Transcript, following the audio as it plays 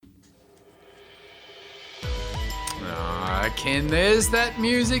Ken, there's that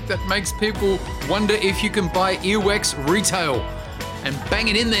music that makes people wonder if you can buy earwax retail and bang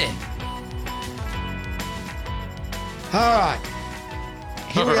it in there. All right.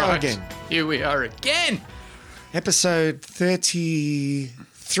 Here we are again. Here we are again. Episode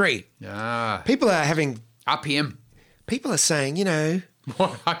 33. People are having... RPM. People are saying, you know...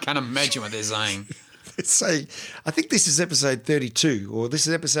 What? I can't imagine what they're saying. They're saying, I think this is episode 32 or this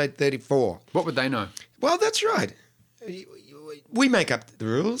is episode 34. What would they know? Well, that's right. We make up the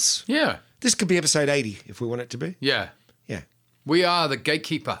rules. Yeah. This could be episode 80 if we want it to be. Yeah. Yeah. We are the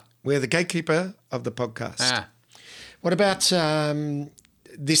gatekeeper. We're the gatekeeper of the podcast. Ah. What about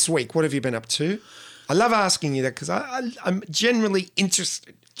this week? What have you been up to? I love asking you that because I'm generally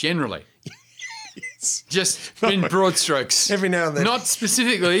interested. Generally. Just in broad strokes. Every now and then. Not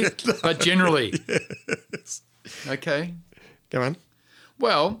specifically, but generally. Yes. Okay. Go on.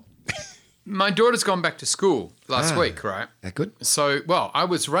 Well, my daughter's gone back to school last week, right? That good? So, well, I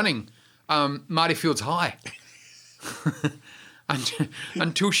was running Marty Fields High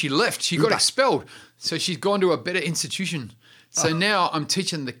until she left. She got expelled. So she's gone to a better institution. So now I'm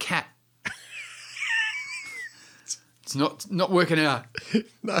teaching the cat. It's not working out.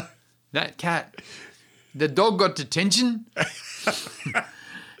 No. That cat. The dog got detention.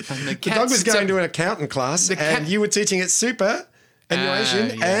 And the dog was going to an accountant class and you were teaching it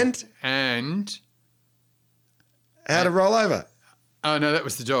superannuation and how to roll over. Oh, no, that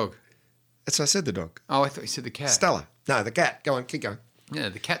was the dog. That's what I said, the dog. Oh, I thought you said the cat. Stella. No, the cat. Go on, keep going. Yeah,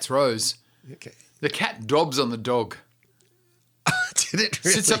 the cat's Rose. Okay. The cat dobs on the dog. Did it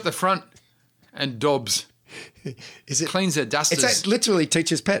really? Sits up the front and dobs. Is it cleans their dusters. It's literally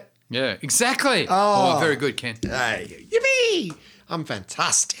teacher's pet. Yeah, exactly. Oh. Very good, Ken. Hey, yippee! I'm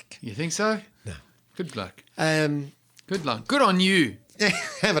fantastic. You think so? No. Good luck. Good luck. Good on you.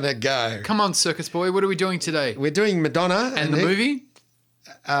 Having a go. Come on, circus boy. What are we doing today? We're doing Madonna and the movie?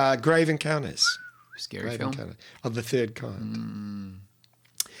 Grave Encounters. Scary Grave film. Encounters of the third kind.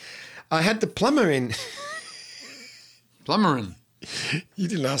 I had the plumber in. Plumberin'. You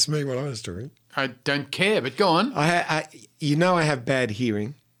didn't ask me what I was doing. I don't care, but go on. I have bad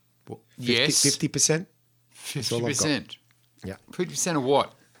hearing. Yes. 50%? 50%. Yeah. 50% of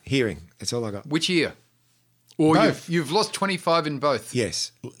what? Hearing. That's all I got. Which ear? Or both. You've lost 25 in both.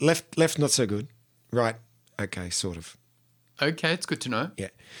 Yes. Left not so good. Right. Okay, sort of. Okay, it's good to know. Yeah.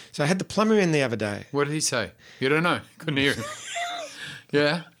 So I had the plumber in the other day. What did he say? You don't know. Couldn't hear him.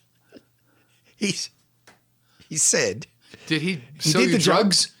 Yeah. He said. Did he sell you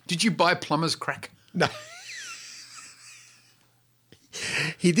drugs? Did you buy plumber's crack? No.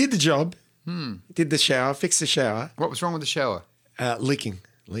 He did the job. Did the shower, fixed the shower. What was wrong with the shower? Leaking.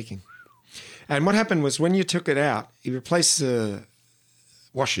 And what happened was when you took it out, he replaced the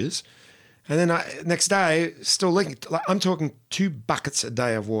washers, and then next day, still leaking. Like, I'm talking 2 buckets a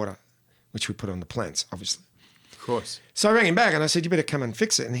day of water, which we put on the plants, obviously. Of course. So I rang him back and I said, you better come and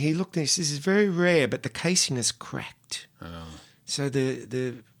fix it. And he looked and he says, this is very rare, but the casing is cracked. Oh. So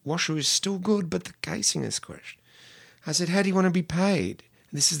the washer is still good, but the casing is crashed. I said, how do you want to be paid?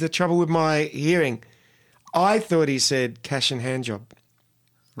 This is the trouble with my hearing. I thought he said cash in hand job.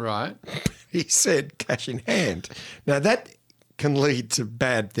 Right. He said cash in hand. Now that can lead to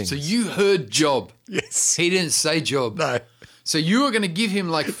bad things. So you heard job. Yes. He didn't say job. No. So you were going to give him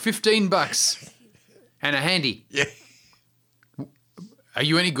like $15 and a handy. Yeah. Are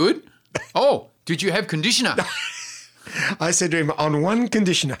you any good? Oh, did you have conditioner? I said to him, on one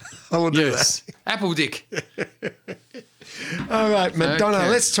conditioner, I will do that. Apple dick. All right, Madonna,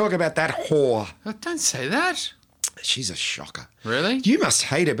 let's talk about that whore. Oh, don't say that. She's a shocker. Really? You must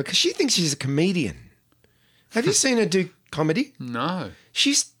hate her because she thinks she's a comedian. Have you seen her do comedy? No.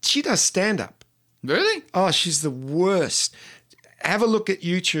 She does stand-up. Really? Oh, she's the worst. Have a look at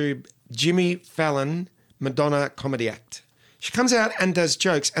YouTube, Jimmy Fallon, Madonna Comedy Act. She comes out and does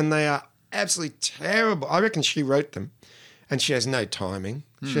jokes and they are absolutely terrible. I reckon she wrote them and she has no timing.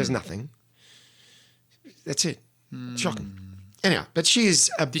 She has nothing. That's it. Shocking. Anyhow, but she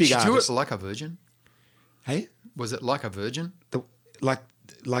is a big artist. Did she do it like a virgin? Hey? Was it like a virgin? Like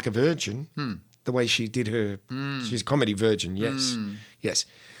a virgin? The way she did her... She's a comedy virgin, yes. Yes.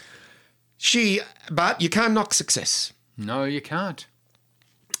 But you can't knock success. No, you can't.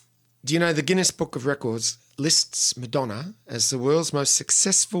 Do you know the Guinness Book of Records lists Madonna as the world's most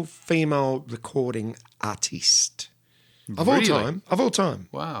successful female recording artiste of all time? Of all time.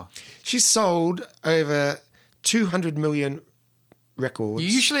 Wow. She's sold over 200 million records. You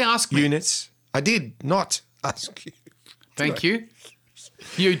usually ask me. Units. I did not ask you. Thank you.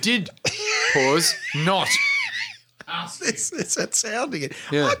 You did, pause, not ask you. It's that sound again.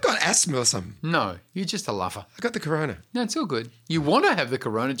 Yeah. I've got asthma or something. No, you're just a lover. I got the corona. No, it's all good. You want to have the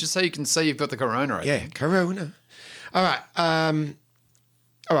corona just so you can say you've got the corona. I Yeah, think. corona. All right.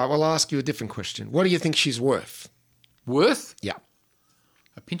 All right, well, I'll ask you a different question. What do you think she's worth? Worth? Yeah.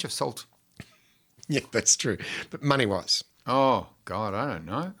 A pinch of salt. Yeah, that's true. But money-wise. Oh, God, I don't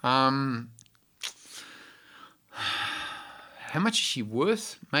know. How much is she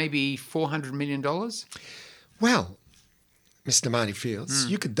worth? Maybe $400 million? Well, Mr. Marty Fields,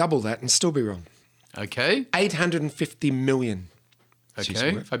 you could double that and still be wrong. Okay. 850 million. she's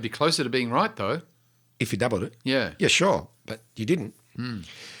Okay. worth. I'd be closer to being right, though. If you doubled it. Yeah. Yeah, sure, but you didn't.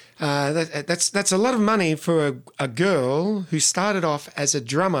 That's a lot of money for a girl who started off as a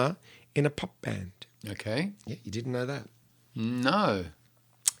drummer in a pop band. Okay. Yeah, you didn't know that. No.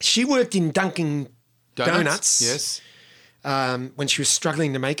 She worked in Dunkin' Donuts. Yes. When she was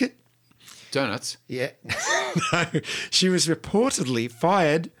struggling to make it. Donuts. Yeah. No, she was reportedly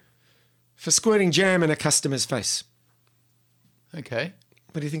fired for squirting jam in a customer's face. Okay.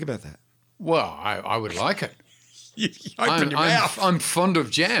 What do you think about that? Well, I would like it. You open your mouth. I'm fond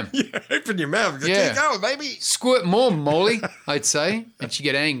of jam. Yeah, open your mouth. Yeah. Go, baby. Squirt more, Molly, I'd say. And she'd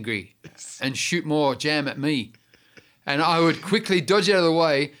get angry and shoot more jam at me. And I would quickly dodge out of the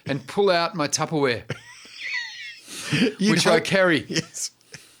way and pull out my Tupperware, which I carry. Yes.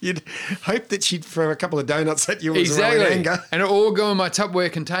 You'd hope that she'd throw a couple of donuts at you as Exactly. well in anger. And it all go in my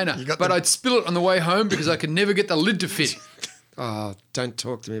Tupperware container. got But the- I'd spill it on the way home because I could never get the lid to fit. Oh, don't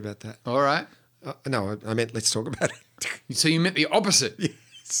talk to me about that. All right. No, I meant let's talk about it. So you meant the opposite.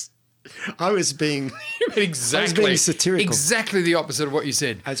 Yes. I was being Exactly. being satirical. Exactly the opposite of what you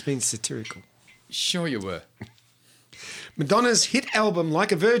said. satirical. Sure you were. Madonna's hit album,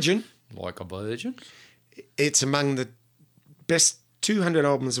 Like a Virgin, Like a virgin. it's among the best 200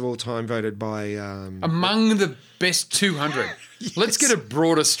 albums of all time voted by... Among the best 200. Let's get a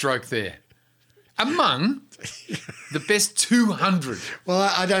broader stroke there. Among the best 200. well,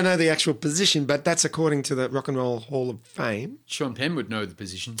 I don't know the actual position, but that's according to the Rock and Roll Hall of Fame. Sean Penn would know the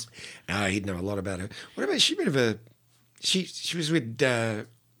positions. Oh, he'd know a lot about her. What about, she a bit of a... She was with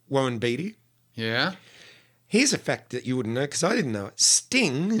Warren Beatty. Yeah. Here's a fact that you wouldn't know because I didn't know it.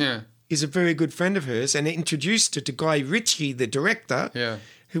 Sting Yeah. is a very good friend of hers and introduced her to Guy Ritchie, the director, Yeah.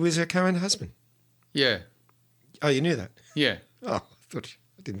 who was her current husband. Yeah. Oh, you knew that? Yeah. Oh, I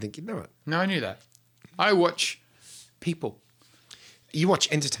didn't think you'd know it. No, I knew that. I watch People. You watch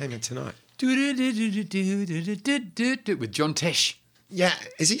Entertainment Tonight. With John Tesh. Yeah,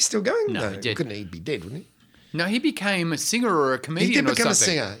 is he still going? No, he did. Couldn't he be dead, wouldn't No, he became a singer or a he? comedian He did or become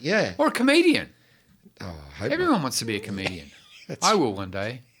something. a singer, yeah. Or a comedian. Oh, I hope Everyone wants to be a comedian. I will one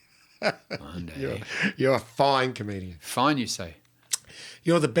day. One day. you're a fine comedian. Fine, you say.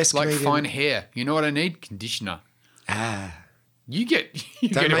 You're the best Like comedian. fine hair. You know what I need? Conditioner. Ah, You get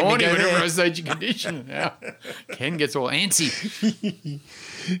Don't make me horny go whenever there. I say your conditioner. Now. Ken gets all antsy.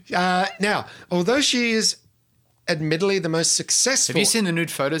 now, although she is admittedly the most successful... Have you seen the nude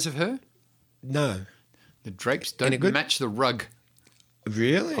photos of her? No. The drapes Any don't good? match the rug.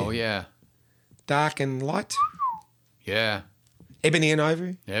 Really? Oh, yeah. Dark and light? Yeah. Ebony and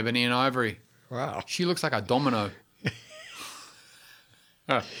ivory? Ebony and ivory. Wow. She looks like a domino.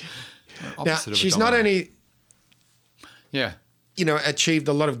 Now, Opposite of a she's not domino. only, Yeah. achieved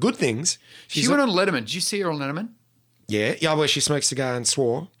a lot of good things. She went on Letterman. Did you see her on Letterman? Yeah, where she smoked a cigar and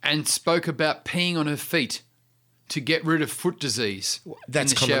swore. And spoke about peeing on her feet to get rid of foot disease.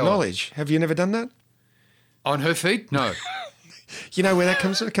 That's in the common shower. knowledge. Have you never done that? On her feet? No. You know where that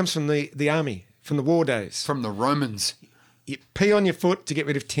comes from? It comes from the army, from the war days. From the Romans. You pee on your foot to get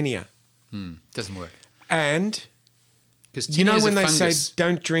rid of tinea. Doesn't work. And Because you know when they say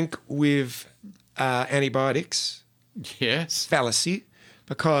don't drink with antibiotics? Yes. Fallacy,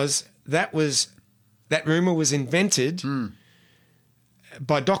 because that rumor was invented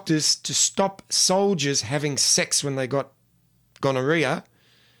by doctors to stop soldiers having sex when they got gonorrhea,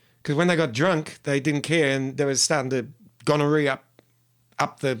 because when they got drunk they didn't care and they were starting to gonorrhea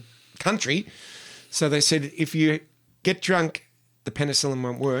up the country, so they said if you get drunk the penicillin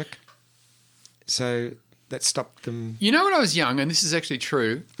won't work, so that stopped them. You know when I was young, and this is actually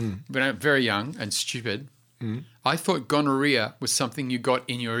true, when I'm very young and stupid, I thought gonorrhea was something you got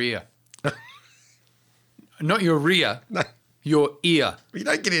in your ear. Not your rear, No, your ear. you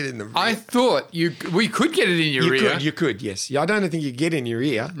don't get it in the rear. I thought we could get it in your ear. You could, yes. Yeah, I don't think you get in your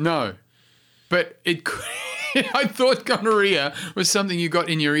ear. No, but it could. I thought gonorrhea was something you got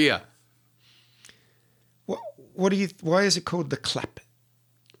in your ear. Why is it called the clap?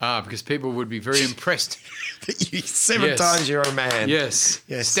 Because people would be very impressed. Seven Yes. times you're a man. Yes.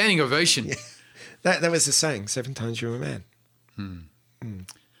 Yes. Standing ovation. That was the saying, 7 times you're a man.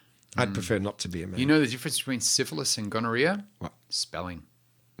 I'd prefer not to be a man. You know the difference between syphilis and gonorrhea? What? Spelling.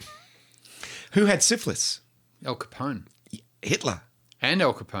 Who had syphilis? Al Capone. Hitler And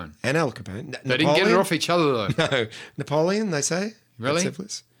Al Capone. and Al Capone. They didn't get it off each other, though. No, Napoleon, they say. had Really?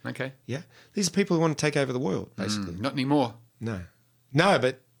 syphilis. Okay. Yeah. These are people who want to take over the world, basically. Not anymore. No,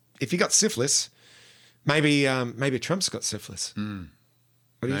 but if you got syphilis, maybe Trump's got syphilis.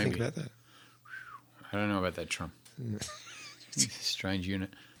 What do you think Maybe. about that? I don't know about that Trump. Strange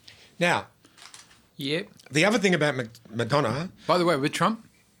unit. Now, Yep. the other thing about Madonna, By the way, with Trump,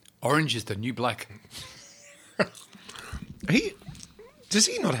 orange is the new black. does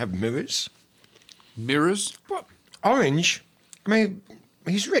he not have mirrors? Mirrors? What? Orange? I mean,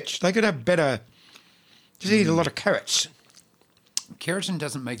 he's rich. They could have better. Does he eat a lot of carrots? Keratin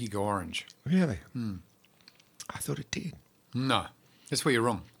doesn't make you go orange. Really? I thought it did. No. That's where you're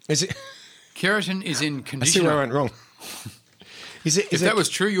wrong. Is it? Keratin is in I see where I conditioner. went wrong. If that was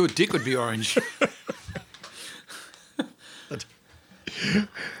true, your dick would be orange.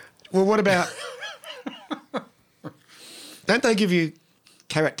 Well, what about? Don't they give you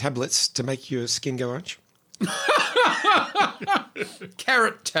carrot tablets to make your skin go orange?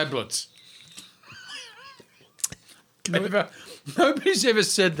 Carrot tablets. Nobody's ever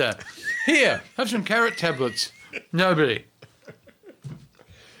said that. Here, have some carrot tablets. Nobody.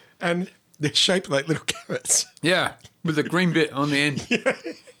 And they're shaped like little carrots. Yeah, with the green bit on the end.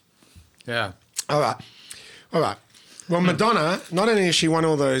 Yeah. All right. Well, Madonna, not only has she won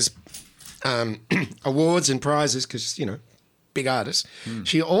all those awards and prizes, because, big artist,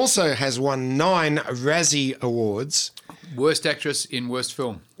 she also has won 9 Razzie Awards. Worst actress in worst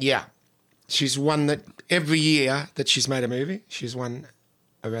film. Yeah. She's won that every year that she's made a movie. She's won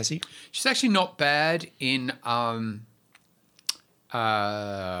a Razzie. She's actually not bad in Eva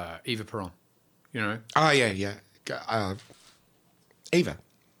Peron. Oh, yeah. Eva.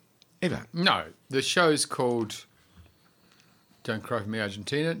 No, the show's called Don't Cry For Me,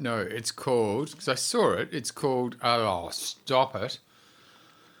 Argentina. No, it's called, because I saw it, it's called, oh, stop it.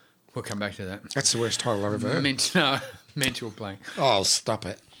 We'll come back to that. That's the worst title I've ever heard. Mental blank. Oh, stop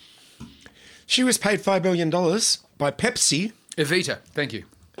it. She was paid $5 million by Pepsi. Evita, thank you.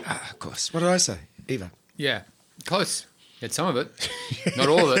 Of course. What did I say? Eva. Yeah, close. Had some of it. Not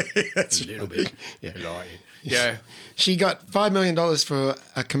all of it. That's a little bit. Yeah. Yeah. She got $5 million for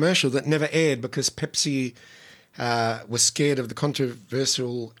a commercial that never aired because Pepsi was scared of the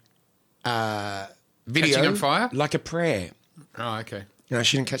controversial video. Catching on fire? Like a prayer. Oh, okay. No,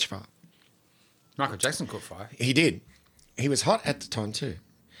 she didn't catch fire. Michael Jackson caught fire. He did. He was hot at the time too.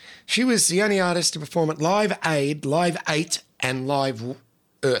 She was the only artist to perform at Live Aid, Live 8 and Live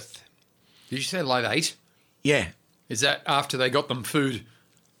Earth. Did you say Live 8? Yeah. Is that after they got them food?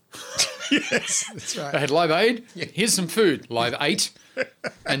 Yes, that's They right. had Live Aid, here's some food. Live 8,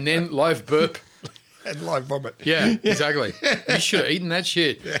 and then Live Burp. And Live Vomit. Yeah, exactly. You should have eaten that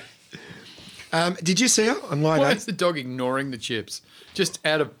shit. Did you see her on Live Why 8? is the dog ignoring the chips? Just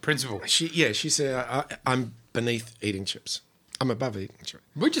out of principle. She said, I'm beneath eating chips. I'm above eating chips.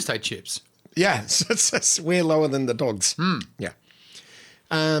 We just ate chips. Yeah, so we're lower than the dogs. Yeah.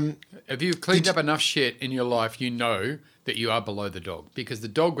 If you've cleaned up enough shit in your life, you know that you are below the dog because the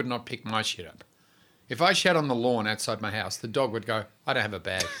dog would not pick my shit up. If I shat on the lawn outside my house, the dog would go, I don't have a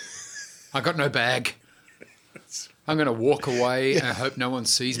bag. I got no bag. I'm going to walk away and hope no one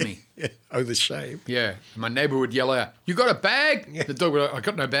sees me. Yeah. Oh, the shame. Yeah. And my neighbour would yell out, you got a bag? Yeah. The dog would go, I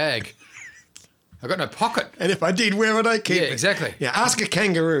got no bag. I got no pocket. And if I did, where would I keep Yeah, it? exactly. Yeah, ask a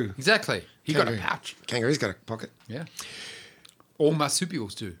kangaroo. Exactly. He got a Kangaroo. pouch. Kangaroo's got a pocket. Yeah. All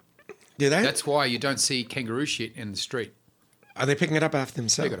marsupials do. Do they? That's why you don't see kangaroo shit in the street. Are they picking it up after They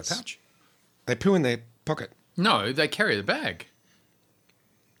themselves? got a pouch. They poo in their pocket. No, they carry the bag.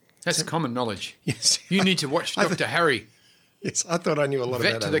 That's common knowledge. Yes. You need to watch I Dr. Harry, Yes, I thought I knew a lot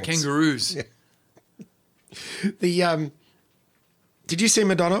vet about to the animals. kangaroos. The did you see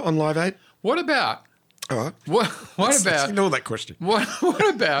Madonna on Live Aid? What about All right. what Let's about ignore that question. what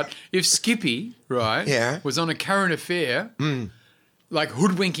about if Skippy, right, Yeah. was on a current affair, like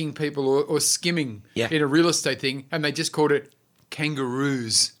hoodwinking people or skimming Yeah. in a real estate thing, and they just called it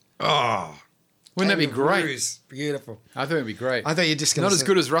kangaroos? Oh, Wouldn't that be great? kangaroos. Beautiful. I think it'd be great. I thought you were just going Not to as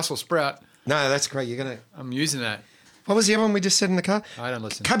good as Russell Sprout. No, that's great. You're going to. I'm using that. What was the other one we just said in the car? I don't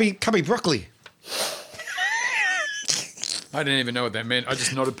listen. Cubby broccoli. I didn't even know what that meant. I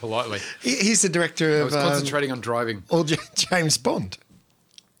just nodded politely. He's the director I of was concentrating on driving. all James Bond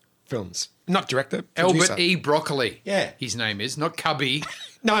films. Not director. Producer. Albert E. Broccoli. Yeah. His name is, not Cubby.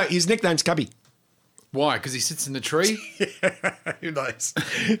 No, his nickname's Cubby. Why? Because he sits in the tree? Who knows?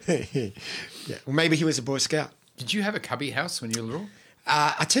 Yeah. Well, maybe he was a Boy Scout. Did you have a cubby house when you were little?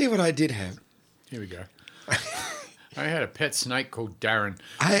 I tell you what I did have. Here we go. I had a pet snake called Darren.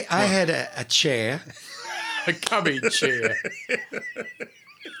 I had a chair. A cubby chair.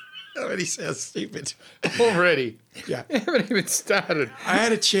 Already sounds stupid. Already. Yeah. I haven't even started. I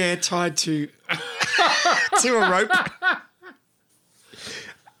had a chair tied to to a rope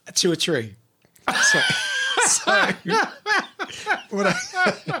to a tree. So what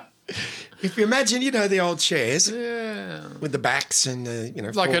if you imagine, the old chairs Yeah. with the backs and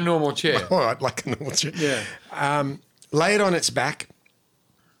Like a normal chair. all right, like a normal chair. Yeah. Lay it on its back,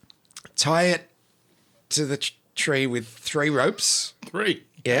 tie it to the tree with 3 ropes. 3.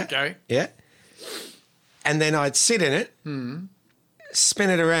 Yeah. Okay. Yeah. And then I'd sit in it, spin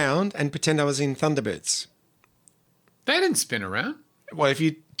it around, and pretend I was in Thunderbirds. They didn't spin around. Well, if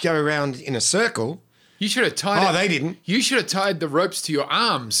you go around in a circle. You should have tied Oh, they didn't. You should have tied the ropes to your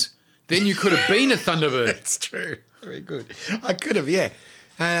arms. Then you could have been a Thunderbird. That's true. Very good. I could have, yeah.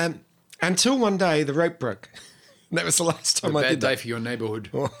 Until one day the rope broke. That was the last time I Bad did day that. for your neighbourhood.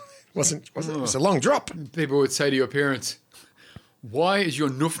 Well, it was a long drop. People would say to your parents, "Why is your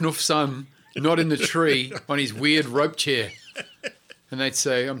noof son not in the tree on his weird rope chair?" And they'd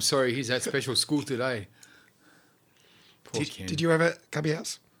say, "I'm sorry, he's at special school today." Poor Ken. Did you have a cubby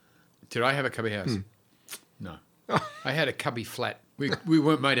house? Did I have a cubby house? No. I had a cubby flat. We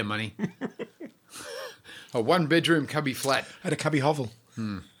weren't made of money. A 1-bedroom cubby flat I had a cubby hovel.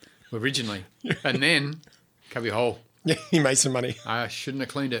 originally. And then cubby hole. Yeah, he made some money. I shouldn't have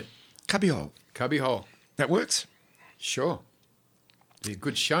cleaned it. Cubby hole. Cubby hole. That works. Sure. Be a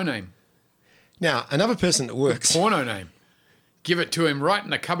good show name. Now, another person that works. Porno name. Give it to him right in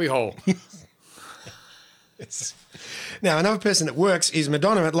the cubby hole. Yes. Now, another person that works is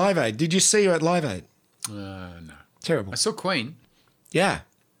Madonna at Live Aid. Did you see her at Live Aid? No. Terrible. I saw Queen. Yeah.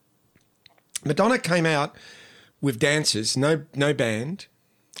 Madonna came out with dancers, no band.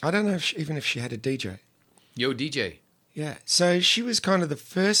 I don't know even if she had a DJ. Yo, DJ. Yeah. So she was kind of the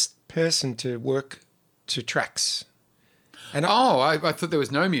first person to work to tracks. And I thought there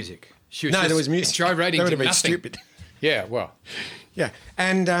was no music. She was no, just there was music. gyrating That would to have been nothing. stupid. Yeah, well, Yeah.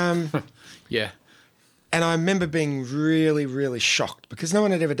 And yeah. and I remember being really, really shocked because no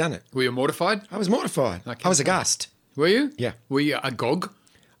one had ever done it. Were you mortified? I was mortified. Okay. I was aghast. Were you? Yeah. Were you agog?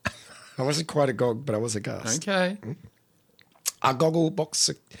 I wasn't quite a gog, but I was aghast. Okay. Our goggle box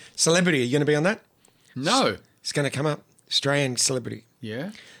celebrity. Are you going to be on that? No. It's going to come up. Australian celebrity.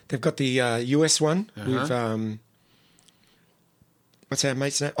 Yeah. They've got the US one with what's our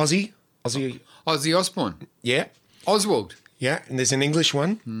mate's name? Ozzy. Ozzy Osbourne. Yeah, Oswald. yeah. And there's an English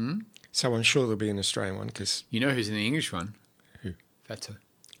one. So I'm sure there'll be an Australian one because. You know who's in the English one? Who? Fatu.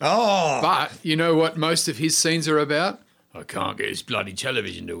 Oh, But you know what most of his scenes are about? I can't get this bloody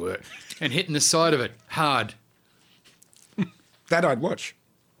television to work. And hitting the side of it hard. that I'd watch.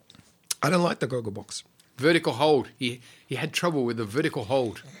 I don't like the goggle box. Vertical hold. He had trouble with the vertical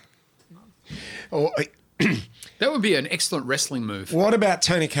hold. Or That would be an excellent wrestling move. what about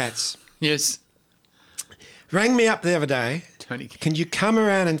Tony Katz? Yes. Rang me up the other day. Tony. Can you come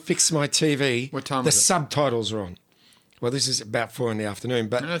around and fix my TV? What time The was it? subtitles are on. Well, this is about 4 PM,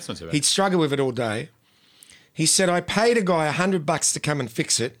 but No, that's not so bad. he'd struggle with it all day. He said, I paid a guy $100 to come and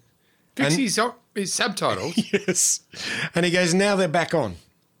fix it. Fix And- his subtitles. Yes. And he goes, now they're back on.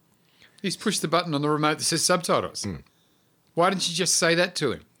 He's pushed the button on the remote that says subtitles. Why didn't you just say that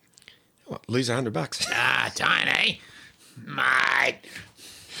to him? What, lose $100? Ah, Tony. Mate.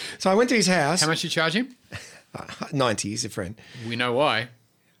 So I went to his house. How much you charge him? 90, he's a friend. We know why.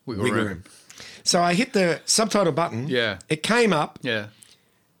 Wiggle Wiggle room. room. So I hit the subtitle button. Yeah. It came up, Yeah.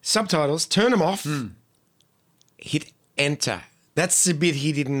 subtitles, turn them off, hit enter. That's the bit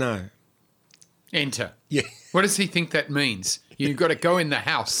he didn't know. Enter. Yeah. What does he think that means? You've got to go in the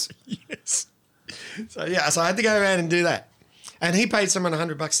house. Yes. So I had to go around and do that. And he paid someone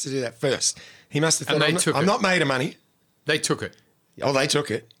 $100 to do that first. He must have And thought, they took I'm it. not made of money. They took it. Oh, they took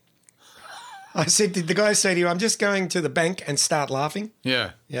it. I said, did the guy say to you, I'm just going to the bank and start laughing?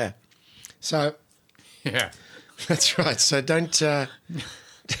 Yeah. Yeah. So Yeah. that's right. So don't.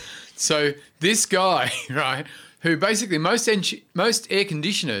 So this guy, right, who basically most air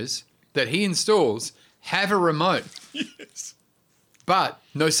conditioners that he installs have a remote. Yes. But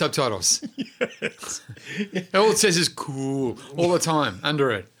no subtitles. All it says is cool all the time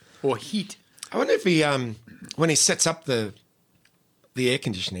under it. Or heat. I wonder if he, when he sets up the air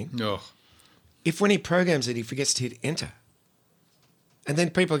conditioning, Oh. if when he programs it, he forgets to hit enter. And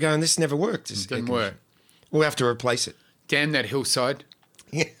then people are going, this never worked. This Didn't air work. conditioning. We'll have to replace it. Damn that hillside,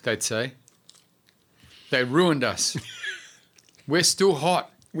 Yeah. they'd say. They ruined us. We're still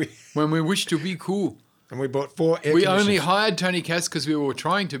hot We, when we wish to be cool. and we bought 4 air We only conditioners. hired Tony Cass because we were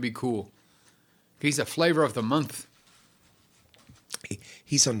trying to be cool. He's a flavour of the month.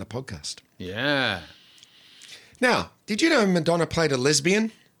 He's on the podcast. Yeah. Now, did you know Madonna played a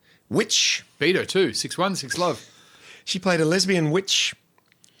lesbian witch? Beat her too. 6'1", 6 love. She played a lesbian witch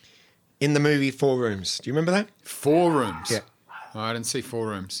in the movie Four Rooms. Do you remember that? 4 rooms. Yeah. Oh, I didn't see 4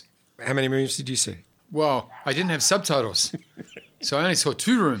 rooms. How many rooms did you see? Well, I didn't have subtitles. So I only saw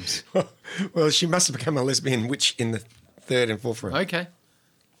 2 rooms. Well, she must have become a lesbian witch in the 3rd and 4th room. Okay.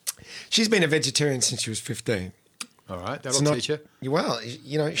 She's been a vegetarian since she was 15. All right. It's That'll not- teach you. Well,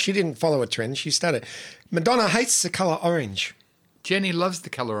 you know, she didn't follow a trend. She started. Madonna hates the colour orange. Jenny loves the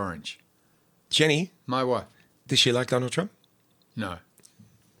colour orange. Jenny, My wife. does she like Donald Trump? No.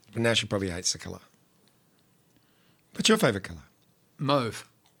 But now she probably hates the colour. What's your favourite colour? Mauve.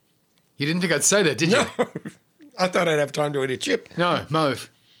 You didn't think I'd say that, did you? I thought I'd have time to eat a chip. No, mauve.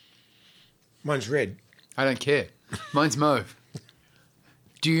 Mine's red. I don't care. Mine's mauve.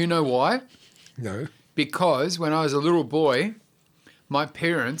 Do you know why? No. Because when I was a little boy, my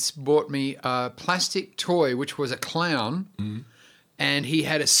parents bought me a plastic toy, which was a clown, and he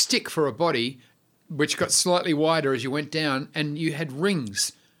had a stick for a body, which got slightly wider as you went down, and you had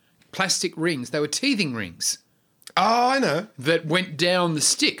rings, plastic rings. They were teething rings Oh, I know. that went down the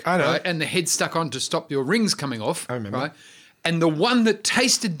stick, I know. right? And the head stuck on to stop your rings coming off. I remember. Right? And the one that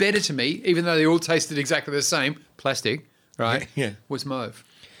tasted better to me, even though they all tasted exactly the same, plastic, right? Yeah. Was mauve.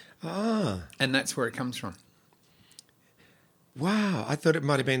 Ah. And that's where it comes from. Wow. I thought it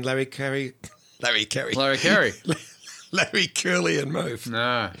might have been Larry Carey. Larry Carey. Larry Carey. Larry Curly and Mauve.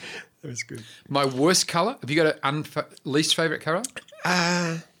 No. That was good. My worst colour? Have you got a least favourite colour?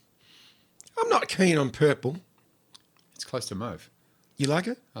 I'm not keen on purple. It's close to mauve. You like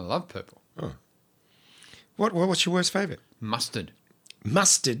it? I love purple. What's your worst favourite? Mustard.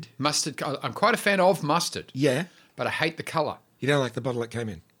 Mustard. Mustard. I'm quite a fan of mustard, Yeah. but I hate the colour. You don't like the bottle it came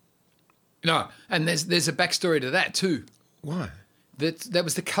in. No, and there's a backstory to that too. Why? That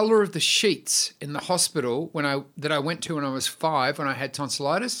was the colour of the sheets in the hospital when I went to when I was 5 when I had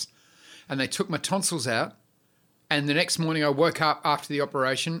tonsillitis, and they took my tonsils out, and the next morning I woke up after the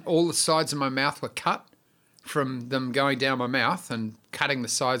operation, all the sides of my mouth were cut from them going down my mouth and cutting the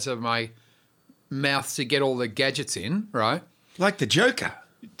sides of my mouth to get all the gadgets in, right? Like the Joker.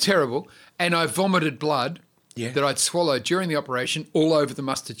 Terrible. And I vomited blood Yeah. that I'd swallowed during the operation all over the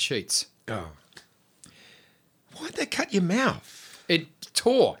mustard sheets. Oh. Why'd they cut your mouth? It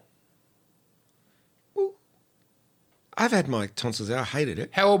tore. I've had my tonsils out. I hated it.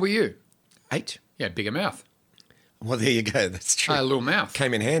 How old were you? 8. Yeah, bigger mouth. Well, there you go. That's true. A little mouth.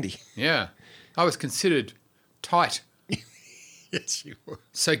 Came in handy. Yeah. I was considered tight. Yes, you were.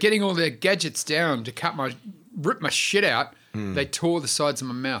 So getting all their gadgets down to rip my shit out, they tore the sides of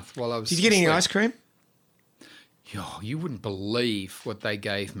my mouth while I was Did you get any asleep. ice cream? Oh, you wouldn't believe what they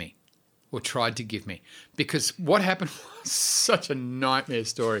gave me or tried to give me. Because what happened was such a nightmare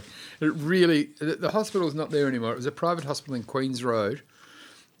story. It really, the hospital's not there anymore. It was a private hospital in Queen's Road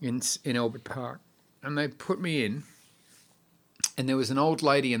in Albert Park. And they put me in, and there was an old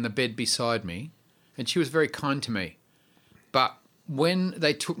lady in the bed beside me, and she was very kind to me. But when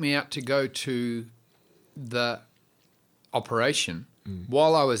they took me out to go to the operation,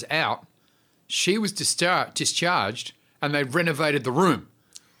 while I was out, she was discharged, and they renovated the room.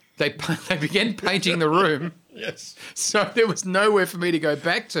 They began painting the room. Yes. So there was nowhere for me to go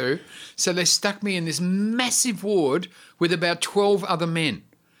back to. So they stuck me in this massive ward with about 12 other men.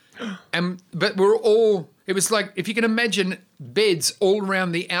 But it was like, if you can imagine beds all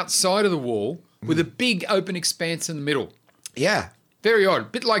around the outside of the wall with a big open expanse in the middle. Yeah. Very odd. A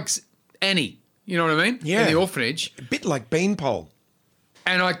bit like Annie, you know what I mean? Yeah. In the orphanage. A bit like Beanpole.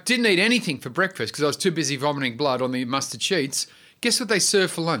 And I didn't eat anything for breakfast because I was too busy vomiting blood on the mustard sheets. Guess what they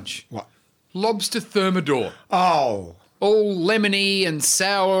served for lunch? What? Lobster thermidor. Oh. All lemony and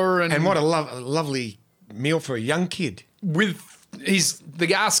sour and And what a lovely meal for a young kid. with the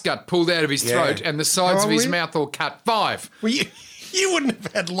gas gut pulled out of his Yeah. throat and the sides How of old his were you? mouth all cut. 5. Well, you wouldn't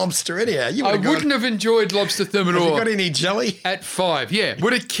have had lobster anyhow. You I would have wouldn't have enjoyed lobster Have you thermidor got any jelly? at 5. Yeah.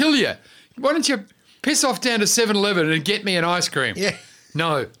 Would it kill you? Why don't you piss off down to 7-Eleven and get me an ice cream? Yeah.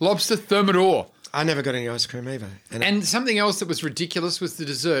 No. Lobster thermidor. I never got any ice cream either. And something else that was ridiculous was the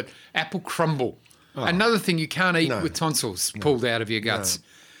dessert, apple crumble. Another thing you can't eat No. with tonsils pulled out of your guts.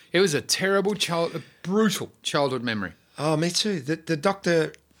 It was a terrible, brutal childhood memory. Oh, me too. The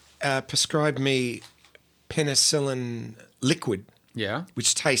doctor prescribed me penicillin liquid, Yeah.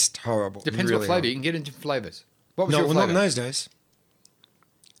 which tastes horrible. Depends really what flavour. horrible. You can get into flavours. What was No, your well, flavour? not in those days.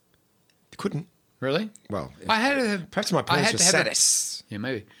 You couldn't. Really? Well, I had to have, perhaps my I parents had were to have sadists. Yeah,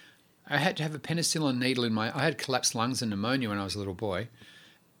 maybe. I had to have a penicillin needle in my. I had collapsed lungs and pneumonia when I was a little boy,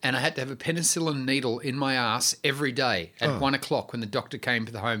 and I had to have a penicillin needle in my ass every day at 1 o'clock when the doctor came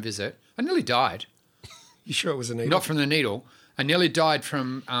for the home visit. I nearly died. You sure it was a needle? Not from the needle. I nearly died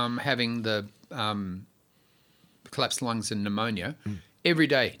from having the collapsed lungs and pneumonia. Every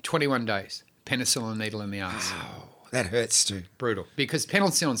day, 21 days, penicillin needle in the ass. Oh, that hurts too. Brutal. Because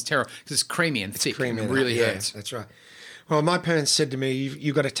penicillin's terrible because it's creamy and thick and it Creamy, really yeah, hurts. That's right. Well, my parents said to me,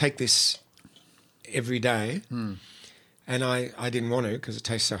 you've got to take this every day. And I didn't want to because it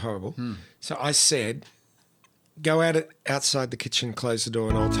tastes so horrible. So I said, go outside the kitchen, close the door,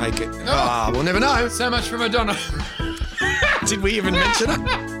 and I'll take it. We'll never know. So much for Madonna. Did we even mention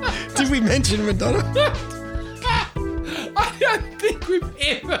it? Did we mention Madonna? I don't think we've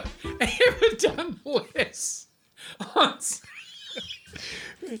ever done less. I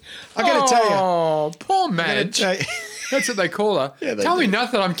got to tell you. Oh, poor I gotta Madge. tell you- That's what they call her. Yeah, they Tell me do.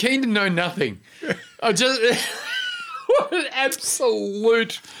 nothing. I'm keen to know nothing. I just what an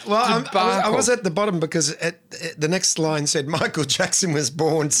absolute Well, I debacle. was at the bottom because the next line said Michael Jackson was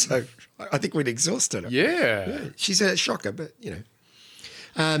born, so I think we'd exhausted her. Yeah. She's a shocker, but you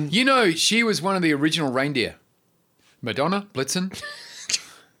know. You know, she was one of the original reindeer. Madonna, Blitzen.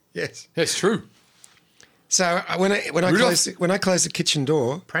 Yes. That's true. So when I Rudolph. closed the kitchen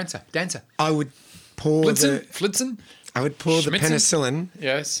door, Prancer, Dancer. I would pour Blitzen, Flitzen. the Schmitzen? penicillin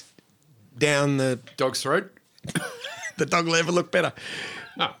Yes. down the Dog's throat. dog will ever look better.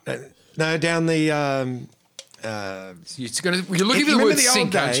 No. No, down the. You're looking for the remember word the old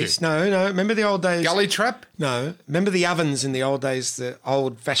sink, aren't you? days? No. Remember the old days? Gully trap? No. Remember the ovens in the old days? The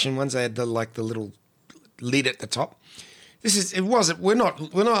old-fashioned ones. They had the little lid at the top. It wasn't. We're not.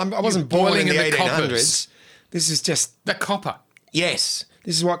 I wasn't born boiling in the in the 1800s. coppers. This is just. The copper. Yes.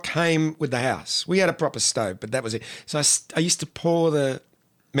 This is what came with the house. We had a proper stove, but that was it. So I used to pour the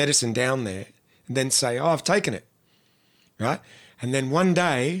medicine down there and then say, I've taken it. Right? And then one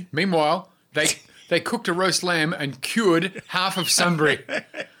day... Meanwhile, they cooked a roast lamb and cured half of Sunbury.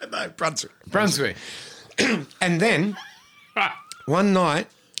 No, Brunswick. Brunswick. And then one night,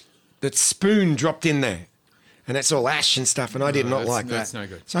 the spoon dropped in there. And it's all ash and stuff, and I did not like that. That's no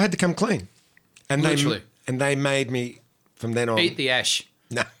good. So I had to come clean. And Literally. They made me, from then on... Eat the ash.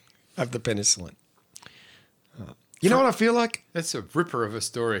 No, have the penicillin. You know what I feel like? That's a ripper of a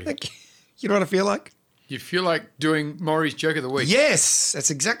story. You know what I feel like? You feel like doing Maury's joke of the week. Yes, that's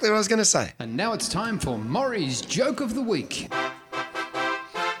exactly what I was going to say. And now it's time for Maury's Joke of the Week.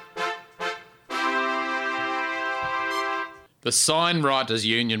 The Sign Writers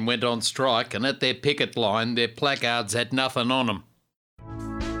Union went on strike, and at their picket line, their placards had nothing on them.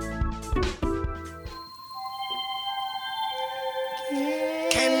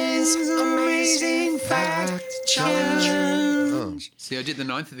 Ken's Amazing Fact Challenge. See, I did the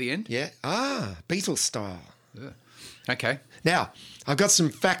ninth at the end. Yeah. Beatles style. Okay. Now, I've got some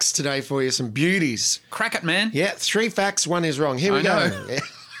facts today for you, some beauties. Crack it, man. Yeah, 3 facts, 1 is wrong. Here we I go. know. Yeah.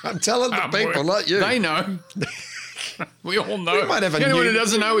 I'm telling the people, not you. They know. We all know. We might have a the only one new- who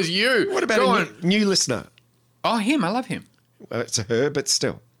doesn't know is you. What about Go a on. new listener? Oh, him. I love him. Well, it's a her, but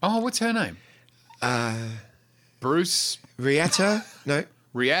still. Oh, what's her name? Bruce Riata? No.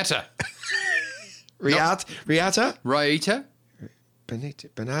 Riata. Riata? Raita.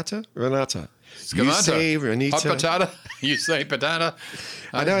 Benata? Renata. You Scamata. say Renita. Hot potato. You say potato.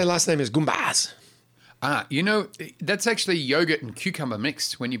 I know her last name is Gumbaz. You know, that's actually yogurt and cucumber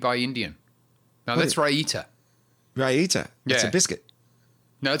mixed when you buy Indian. No, that's Raita. Raita. That's Yeah. a biscuit.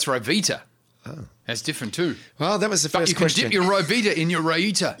 No, it's Ravita. Oh. That's different too. Well, that was the But first you can question. dip your Ravita in your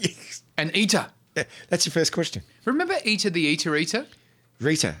Raita. Yes. And Eater. Yeah, that's your first question. Remember Eater the Eater Eater?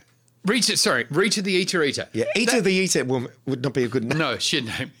 Rita. Rita the Eater Eater. Yeah, Eater the Eater would not be a good name. No, shit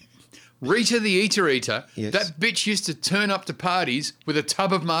name. Rita the Eater Eater. Yes. That bitch used to turn up to parties with a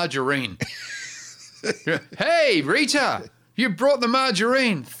tub of margarine. Hey, Rita, you brought the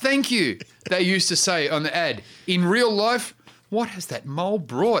margarine. Thank you. They used to say on the ad. In real life, what has that mole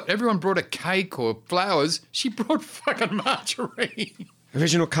brought? Everyone brought a cake or flowers. She brought fucking margarine.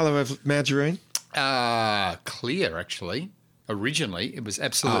 Original colour of margarine? Clear, actually. Originally, it was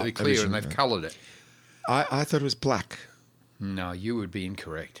absolutely clear, and originally, they've right. coloured it. I thought it was black. No, you would be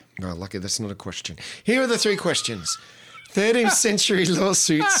incorrect. Oh, lucky that's not a question. Here are the 3 questions. 13th century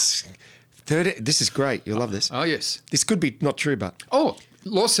lawsuits. This is great. You'll love this. Oh, yes. This could be not true, but Oh,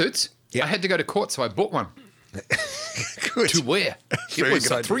 lawsuits. Yeah. I had to go to court, so I bought one. good. To wear. It Very was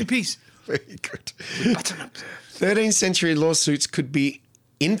good a 3-piece. Very good. Button up. 13th century lawsuits could be,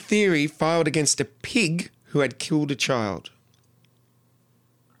 in theory, filed against a pig who had killed a child.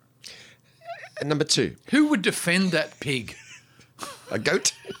 And number 2, Who would defend that pig? a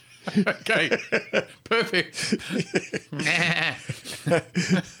goat. Okay, perfect. Nah.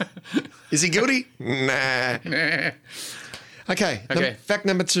 Is he guilty? Nah. Okay. Okay. Fact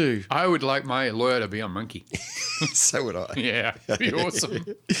number 2. I would like my lawyer to be a monkey. So would I. Yeah, be awesome.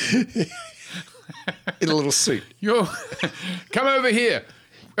 In a little suit. You're come over here.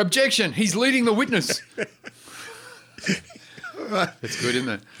 Objection. He's leading the witness. That's good, isn't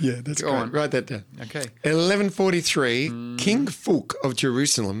it? Yeah, that's Go great. on. Write that down. Okay. 1143, King Fulk of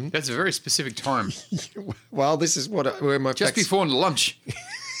Jerusalem. That's a very specific time. Well, this is where my Just facts... before lunch.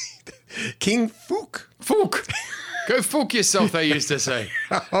 King Fulk Fulk. Go fulk yourself, they used to say.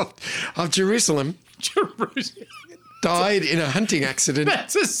 of Jerusalem Jerusalem. died in a hunting accident.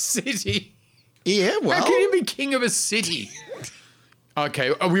 That's a city. Yeah, well, How can you be king of a city?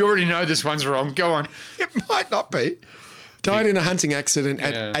 Okay, we already know this one's wrong. Go on. it might not be. Died in a hunting accident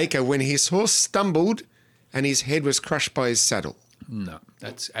at Yeah. Acre when his horse stumbled and his head was crushed by his saddle. No,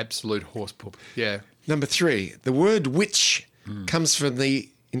 that's absolute horse poop. Yeah. Number 3, the word witch comes from the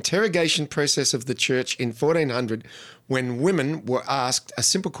interrogation process of the church in 1400 when women were asked a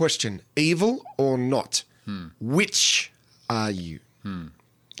simple question, evil or not? Which are you?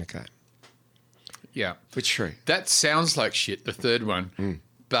 Okay. Yeah. Which true? That sounds like shit, the third one.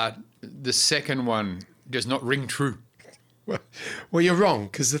 But the second one does not ring true. Well, you're wrong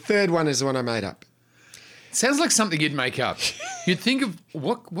because the third one is the one I made up. Sounds like something you'd make up. You'd think of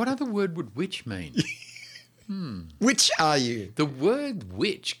what other word would witch mean? Which are you? The word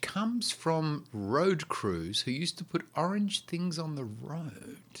witch comes from road crews who used to put orange things on the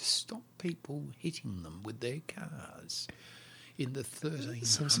road to stop people hitting them with their cars in the 1300s.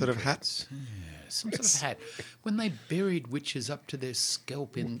 Some sort of hat? Yeah, some sort of hat. When they buried witches up to their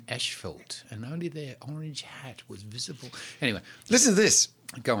scalp in asphalt and only their orange hat was visible. Anyway, Listen to this.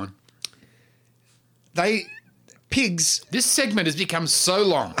 go on. Pigs. This segment has become so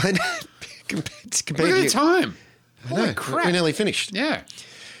long. I know, compared Look at to the time. I Holy know, crap. we're nearly finished. Yeah.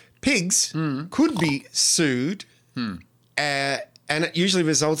 Pigs could be sued, and it usually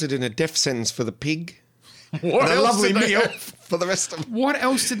resulted in a death sentence for the pig. What And a else lovely did they meal have? for the rest of them. What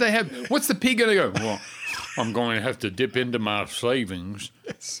else did they have? What's the pig going to go? Well, I'm going to have to dip into my savings.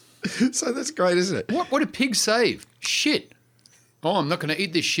 So that's great, isn't it? What do pigs save? Shit. Oh, I'm not going to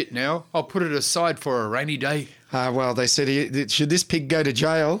eat this shit now. I'll put it aside for a rainy day. Well, they said, should this pig go to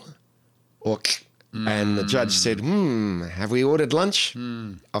jail? Or, and the judge said, have we ordered lunch?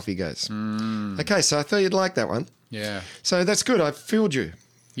 Off he goes. Okay, so I thought you'd like that one. Yeah. So that's good. I fooled you.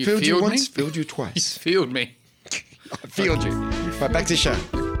 You Fooled you fielded once, me? fooled you twice. Field me. I fooled you. Right, back to the show.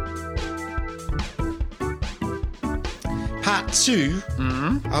 Part 2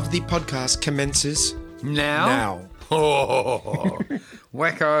 of the podcast commences Now? now. Oh,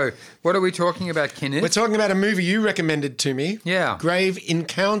 wacko. What are we talking about, Kenneth? We're talking about a movie you recommended to me. Yeah. Grave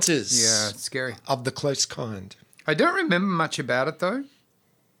Encounters. Yeah, it's scary. Of the Close Kind. I don't remember much about it, though.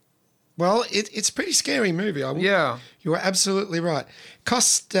 Well, it's a pretty scary movie. Yeah. You are absolutely right.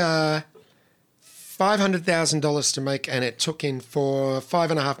 Cost $500,000 to make, and it took in for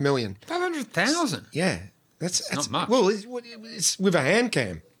 $5.5 million. 500,000. Yeah, that's not much. Well, it's with a hand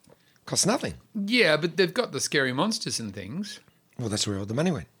cam. Costs nothing. Yeah, but they've got the scary monsters and things. Well, that's where all the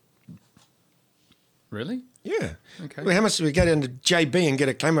money went. Really? Yeah. Okay. Well, how much do we go down to JB and get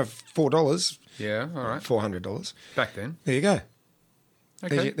a camera for $4? Yeah, all right. $400. Back then. There you go.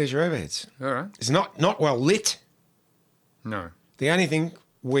 Okay. There's your overheads. All right. It's not well lit. No. The only thing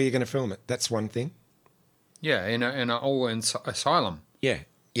where you're going to film it, that's one thing. Yeah, in a old asylum. Yeah.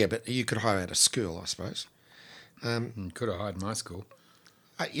 Yeah, but you could hire out a school, I suppose. Could have hired my school.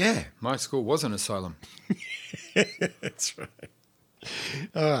 Yeah. My school was an asylum. That's right.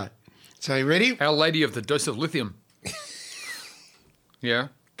 All right. So you ready? Our Lady of the Dose of Lithium. Yeah,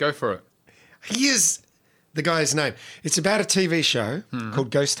 go for it. Here's the guy's name. It's about a TV show called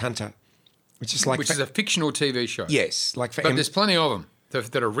Ghost Hunter, which is like... Which is a fictional TV show. Yes, like for... But there's plenty of them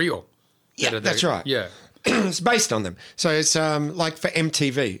that are real. Yeah, that's right. Yeah. It's based on them. So it's like for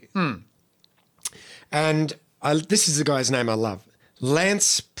MTV. And this is the guy's name I love.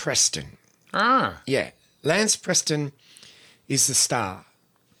 Lance Preston. Ah. Yeah. Lance Preston is the star.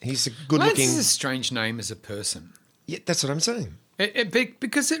 He's a Lance good-looking... is a strange name as a person. Yeah, that's what I'm saying.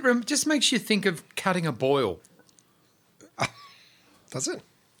 Because it just makes you think of cutting a boil. Does it?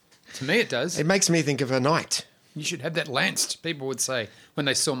 To me, it does. It makes me think of a knight. You should have that lanced, people would say when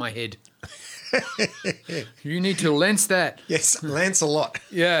they saw my head. You need to lance that. Yes, Lance a lot.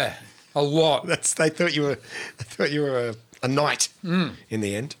 Yeah, a lot. They thought you were a knight in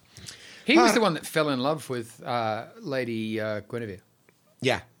the end. He was the one that fell in love with Lady Guinevere.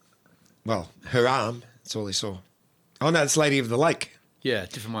 Yeah. well, her arm. That's all he saw. Oh, no, it's Lady of the Lake. Yeah,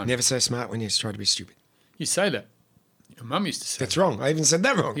 different one. Never so smart when you try to be stupid. You say that. Your mum used to say That's wrong. I even said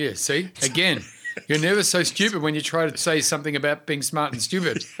that wrong. Yeah, see? Again, you're never so stupid when you try to say something about being smart and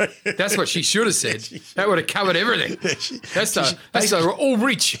stupid. That's what she should have said. That would have covered everything. That's the all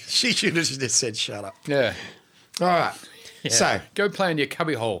reach. She should have just said, shut up. Yeah. All right. Yeah. So, Go play in your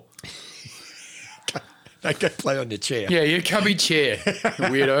cubby hole. don't go play on your chair. Yeah, your cubby chair,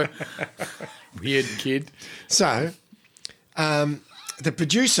 weirdo. Weird kid. So, the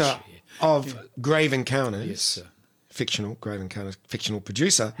producer of Grave Encounters, Yes, sir. fictional Grave Encounters, fictional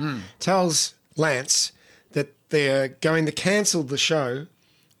producer, tells Lance that they're going to cancel the show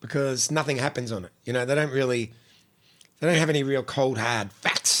because nothing happens on it. You know, they don't have any real cold, hard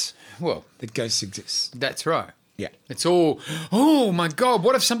facts Well, that ghosts exist. that's right. Yeah. It's all, oh my God,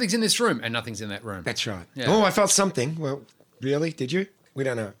 what if something's in this room? And nothing's in that room. That's right. Yeah. Oh, I felt something. Well, really? Did you? We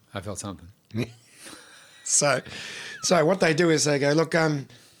don't know. I felt something. So what they do is they go, look,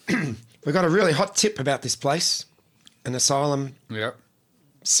 we've got a really hot tip about this place, an asylum Yep.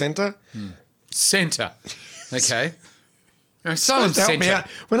 centre. Centre. Okay. Asylum Help me centre. out.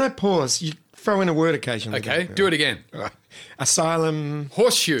 When I pause, you throw in a word occasionally. Okay, do it again. Right. Asylum.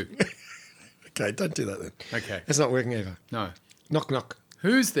 Horseshoe. Okay, don't do that then. Okay. It's not working either. No. Knock, knock.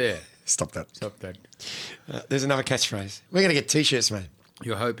 Who's there? Stop that. Stop that. There's another catchphrase. We're going to get T-shirts, mate.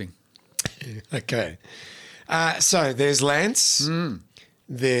 You're hoping. Okay. So there's Lance.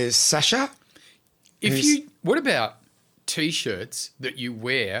 There's Sasha. What about T-shirts that you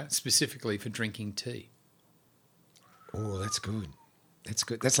wear specifically for drinking tea? Oh, that's good. That's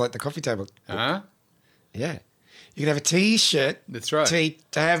good. That's like the coffee table. Huh? Yeah. You can have a T-shirt. That's right.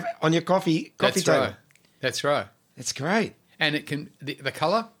 To have on your coffee That's table. right. That's right. That's great. And it can the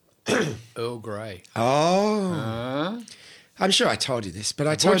colour Earl Grey. Oh. I'm sure I told you this, but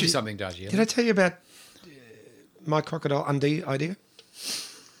I told Told you something, Dargy. Did I tell you about my Crocodile Undie idea?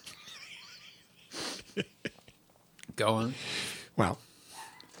 Go on. Well,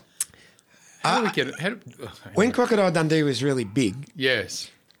 How do we get it? when Crocodile Dundee was really big, Yes.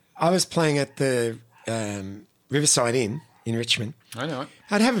 I was playing at the Riverside Inn in Richmond. I know it.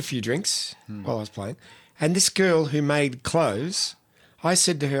 I'd have a few drinks while I was playing. And this girl who made clothes, I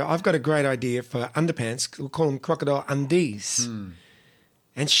said to her, I've got a great idea for underpants. We'll call them Crocodile Undies.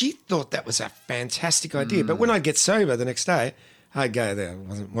 And she thought that was a fantastic idea. But when I'd get sober the next day, I'd go, there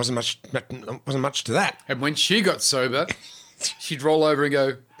wasn't much to that. And when she got sober, she'd roll over and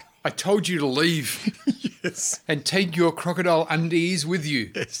go, I told you to leave. Yes. And take your crocodile undies with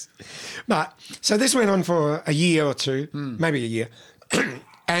you. Yes. But so this went on for a year or two, maybe a year.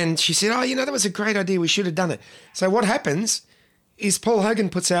 And she said, oh, that was a great idea. We should have done it. So what happens is Paul Hogan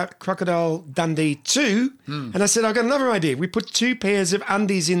puts out Crocodile Dundee 2. And I said, I've got another idea. We put 2 pairs of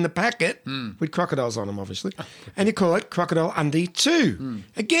undies in the packet with crocodiles on them, obviously. And you call it Crocodile Undie 2.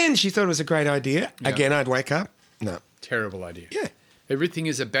 Again, she thought it was a great idea. Yeah. Again, I'd wake up. No. Terrible idea. Yeah. Everything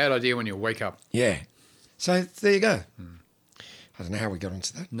is a bad idea when you wake up. Yeah. So there you go. I don't know how we got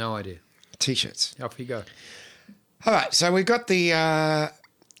onto that. No idea. T-shirts. Off you go. All right, so we've got the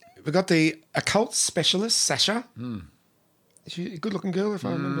occult specialist Sasha. Is she a good-looking girl, if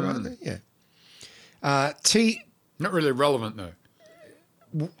I remember rightly? Yeah. Not really relevant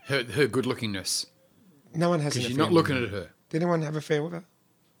though. Her good lookingness. No one has. Because an you're affair not with looking her. at her. Did anyone have an affair with her?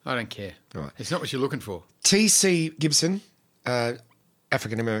 I don't care. All right. It's not what you're looking for. T.C. Gibson,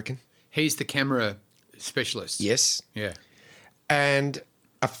 African American. He's the camera specialist. Yes. Yeah. And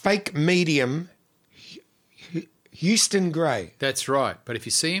a fake medium, Houston Gray. That's right. But if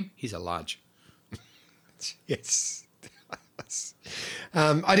you see him, he's a large. Yes.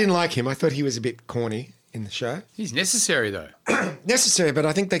 I didn't like him. I thought he was a bit corny in the show. He's necessary though. Necessary, but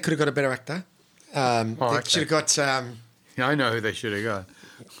I think they could have got a better actor. They okay. should have got I know who they should have got.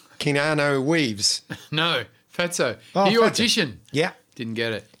 Keanu Reeves. No, Fatso. Oh, He Fatso. auditioned. Yeah. Didn't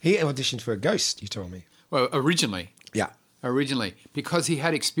get it. He auditioned for a ghost, you told me. Well, originally. Yeah. Because he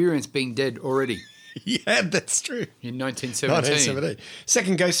had experience being dead already Yeah, that's true. in 1917. 1917.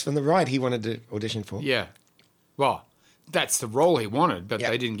 Second ghost from the right he wanted to audition for. Yeah. Well, that's the role he wanted, but Yeah.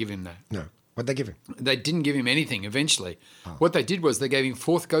 they didn't give him that. No. What'd they give him? They didn't give him anything eventually. Oh. What they did was they gave him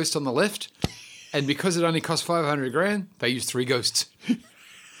fourth ghost on the left, and because it only cost 500 grand, they used 3 ghosts.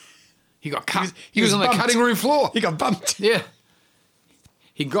 He got cut. He was on the bumped. cutting room floor. He got bumped. Yeah.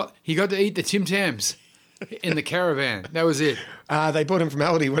 He got to eat the Tim Tams in the caravan. That was it. They bought him from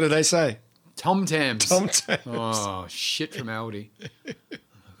Aldi. What did they say? Tom Tams. Tom Tams. Oh, shit from Aldi.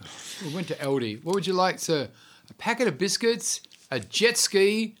 We went to Aldi. What would you like, sir? A packet of biscuits, a jet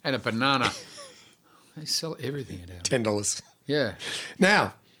ski, and a banana. They sell everything at Aldi. $10. Yeah.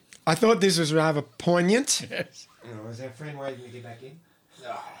 Now, I thought this was rather poignant. Yes. Oh, is our friend waiting to get back in?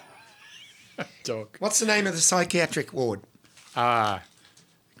 Dog. What's the name of the psychiatric ward?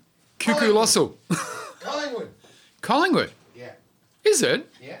 Cuckoo-Lossel. Collingwood. Collingwood. Yeah. Is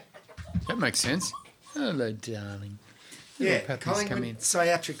it? Yeah. That makes sense. Hello, darling. Yeah, puppies come in. Collingwood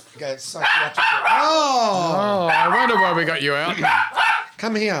psychiatric. Oh! Oh, I wonder why we got you out.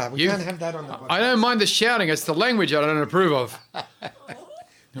 Come here. We You- can't have that on the podcast. I don't mind the shouting. It's the language I don't approve of.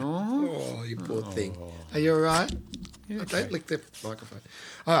 Oh, you poor thing. Are you all right? Don't lick the microphone.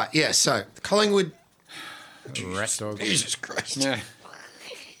 All right, yeah, so Collingwood. Rat dog. Jesus Christ. Yeah.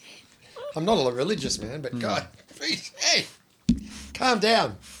 I'm not a religious man, but God, please, hey, calm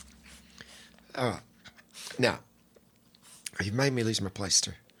down. All right. Now, you've made me lose my place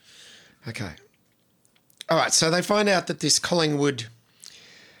too. Okay. All right, so they find out that this Collingwood,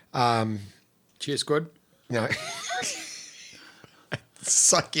 Cheer squad. no,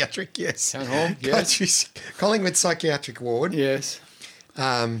 psychiatric, yes. Town hall, yes. Collingwood psychiatric ward Yes.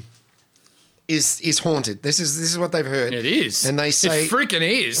 is haunted. This is what they've heard. It is. And they say, It freaking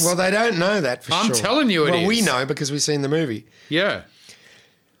is. well, they don't know that for I'm sure. telling you it well, we is. know because we've seen the movie. yeah.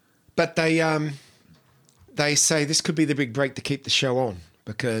 But they say this could be the big break to keep the show on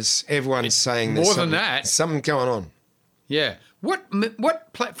because everyone's saying there's more than something- that. something going on. Yeah.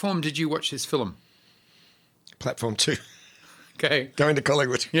 What platform did you watch this film? Platform 2, Okay. going to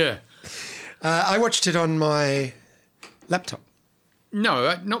Collingwood. Yeah. I watched it on my laptop.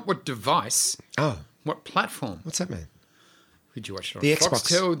 No, not what device. Oh, What platform? what's that mean? Did you watch it on The Xbox.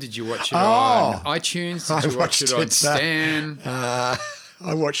 Foxtel? Did you watch it Oh. on iTunes? I Did you watch it watched on it, Stan?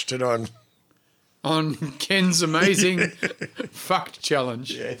 I watched it on. On Ken's amazing fuck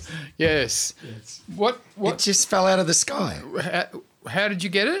challenge? Yes. What? It What? just fell out of the sky. How did you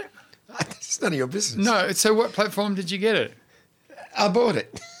get it? It's none of your business. No. So what platform did you get it? I bought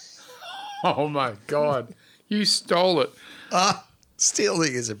it. Oh my God! You stole it.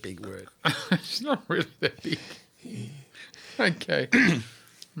 Stealing is a big word. It's not really that big. Okay.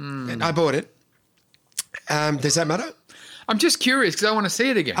 And I bought it. Does that matter? I'm just curious because I want to see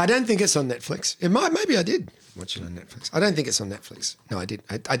it again. I don't think it's on Netflix. It might. Maybe I did watch it on Netflix. I don't think it's on Netflix. No, I did.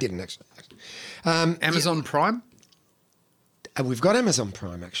 I didn't actually. Amazon Prime. We've got Amazon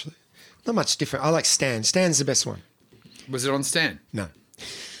Prime actually. Not much different. I like Stan. Stan's the best one. Was it on Stan? No,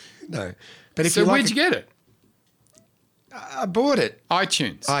 no. But if So you like, where'd you get it? I bought it.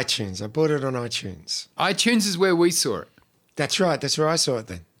 iTunes. iTunes. I bought it on iTunes. iTunes is where we saw it. That's right. That's where I saw it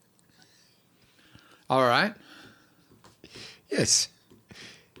then. All right. Yes.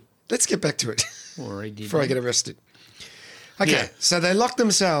 Let's get back to it Already did. before I get arrested. Okay. Yeah. So they lock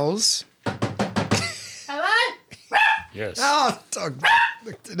themselves. Yes. Oh, dog.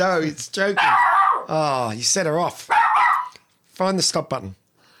 No, it's joking. Oh, you set her off. Find the stop button.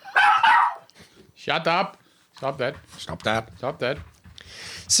 Shut up. Stop that. Stop that. Stop that.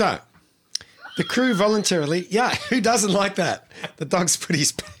 So, the crew voluntarily. Yeah, who doesn't like that? The dog's pretty.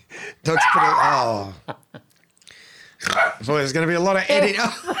 Oh. Boy, there's going to be a lot of editing.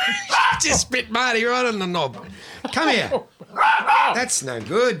 Oh, just spit Marty right on the knob. Come here. That's no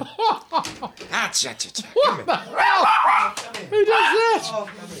good. Come here. Who does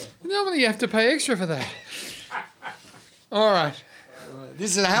that? Normally you have to pay extra for that. All right.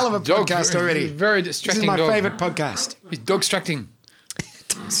 This is a hell of a Dog, podcast already. Very This is distracting my dog. favourite podcast. He's dog-stracting.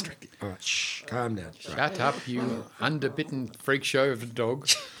 All right, shh, calm down. Right. Shut up, you underbitten freak show of a dog.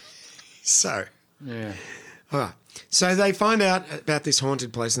 So, Yeah. all right. So they find out about this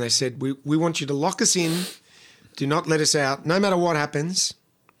haunted place and they said, we want you to lock us in. Do not let us out. No matter what happens,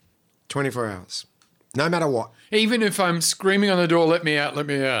 24 hours. No matter what. Even if I'm screaming on the door, let me out, let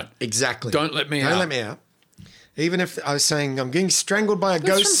me out. Exactly. Don't let me out. Don't let me out. Even if I was saying I'm getting strangled by a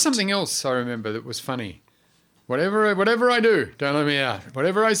That's from ghost. something else I remember that was funny. Whatever I do, don't let me out.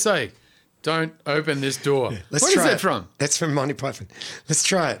 Whatever I say, don't open this door. Let's What is try that it. from? That's from Monty Python. Let's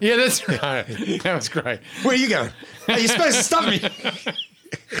try it. Yeah, that's right. That was great. Where are you going? Are you supposed to stop me?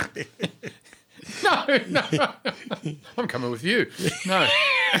 No. I'm coming with you. No.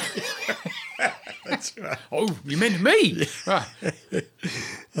 That's right. Oh, you meant me. Right.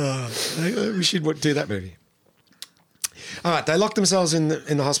 We should do that movie. All right, they lock themselves in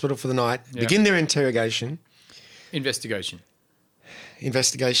the hospital for the night, Yeah. begin their interrogation, Investigation.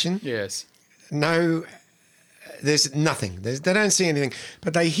 investigation. Yes. No, there's nothing. They don't see anything,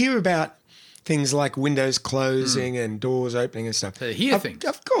 but they hear about things like windows closing and doors opening and stuff. They hear Of- things.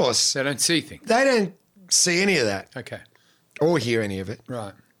 Of course. They don't see things. They don't see any of that Okay. or hear any of it.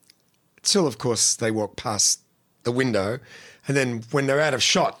 Right. Till, of course, they walk past the window, and then when they're out of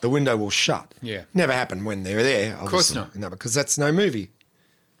shot, the window will shut. Yeah. Never happened when they're there. Of course not. No, because that's no movie.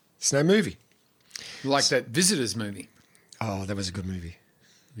 It's no movie. Like that Visitors movie. Oh, that was a good movie.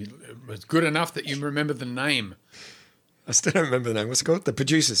 It was good enough that you remember the name. I still don't remember the name. What's it called? The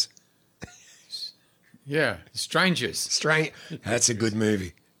Producers. Yeah, Strangers. Strange. That's a good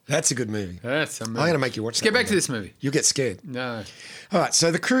movie. That's a good movie. That's a movie. I'm going to make you watch Let's that. get back one, to this movie. You'll get scared. No. All right,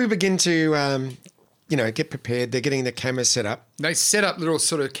 so the crew begin to, get prepared. They're getting the cameras set up. They set up little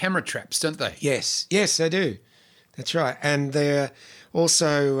sort of camera traps, don't they? Yes, they do. That's right. And they're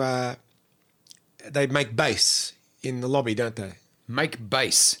also, they make base in the lobby, don't they? Make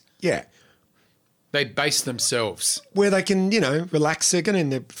base. Yeah. They base themselves. Where they can, relax. They're going in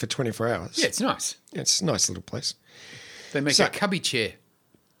there for 24 hours. Yeah, it's nice. Yeah, it's a nice little place. They make So- a cubby chair.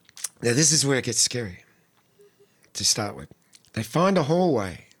 Now, this is where it gets scary to start with. They find a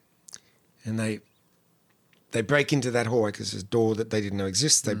hallway and they break into that hallway because there's a door that they didn't know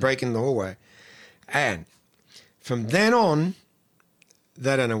exists. They break in the hallway. And from then on,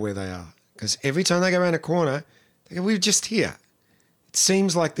 they don't know where they are. Because every time they go around a corner, they go, we're just here. It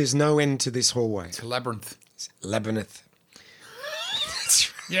seems like there's no end to this hallway. It's a labyrinth. It's labyrinth. That's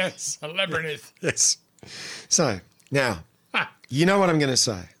right. Yes, a labyrinth. Yes. So, now, Ha. you know what I'm going to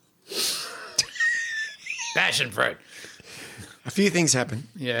say. Passion fruit. A few things happen.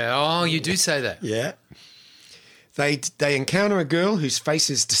 Yeah. Oh, you do say that. Yeah. They encounter a girl whose face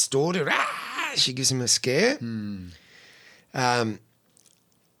is distorted. Ah! She gives him a scare.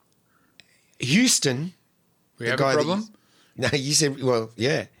 Houston. We the have guy a that problem? No, you said, well,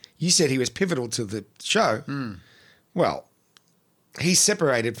 yeah. You said he was pivotal to the show. Well, he's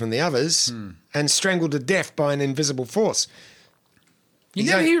separated from the others and strangled to death by an invisible force. You He's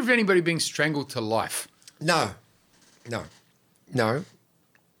never only- hear of anybody being strangled to life. No.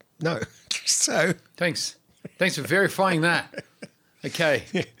 So, Thanks. Thanks for verifying that. Okay.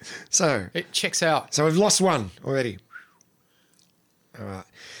 so It checks out. we've lost one already. All right.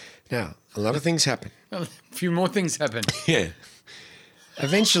 Now, a lot of things happen. A few more things happen. Yeah.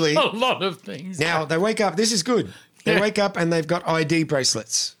 Eventually, A lot of things. now they wake up. This is good. They Yeah. wake up and they've got ID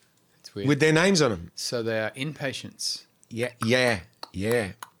bracelets It's weird. with their names on them. So they are inpatients. Yeah.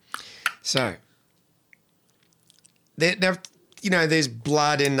 So, there's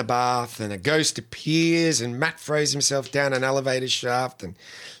blood in the bath and a ghost appears and Matt throws himself down an elevator shaft and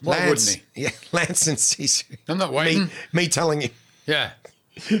Why wouldn't he? Yeah, Lance and Sisu. I'm not waiting. Me telling you. Yeah.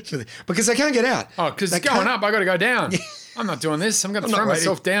 Because they can't get out. Oh, because They it's going can't- up. I got to go down. I'm not doing this. I'm going to I'm not throw waiting.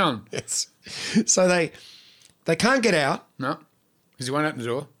 myself down. Yes. So they can't get out. No. Because he won't open the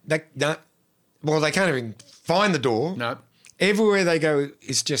door. Well, they can't even find the door. No. Everywhere they go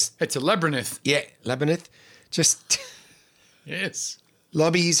is just, It's a labyrinth. yeah, labyrinth. Just Yes.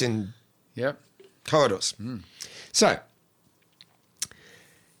 lobbies and Yep. corridors.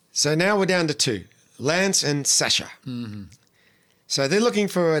 So now we're down to two, Lance and Sasha. So they're looking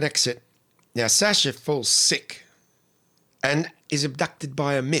for an exit. Now, Sasha falls sick and is abducted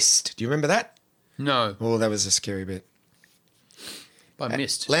by a mist. Do you remember that? No. Oh, that was a scary bit. I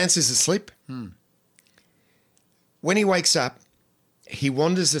missed. Lance is asleep. When he wakes up, he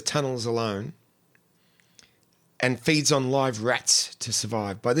wanders the tunnels alone and feeds on live rats to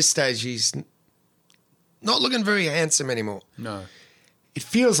survive. By this stage, he's not looking very handsome anymore. No. It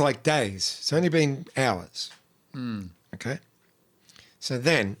feels like days. It's only been hours. Okay? So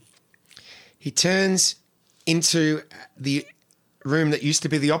then he turns into the room that used to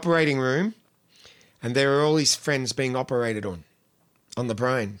be the operating room, and there are all his friends being operated on the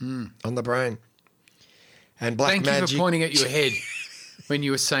brain, on the brain. And black Thank magic. you for pointing at your head when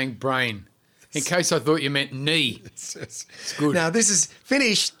you were saying brain. In case I thought you meant knee. It's good. Now, this is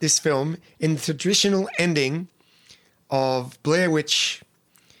finished, this film, in the traditional ending of Blair Witch.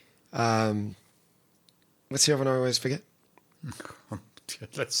 What's the other one I always forget?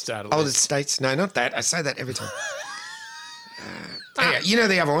 Let's start. Oh, the States. No, not that. I say that every time. Yeah, you know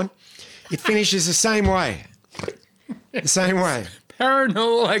the other one. It finishes the same way. The same way.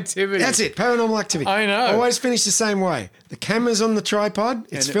 Paranormal activity. That's it. Paranormal activity. I know. Always finish the same way. The camera's on the tripod.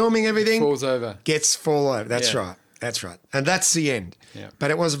 It's And it filming everything. falls over. Gets fall over. That's Yeah. right. That's right. And that's the end. Yeah.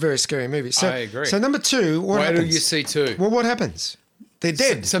 But it was a very scary movie. So, I agree. So number two, what Where happens? do you see two? Well, what happens? They're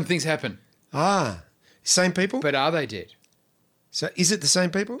dead. Some things happen. Same people? But are they dead? So is it the same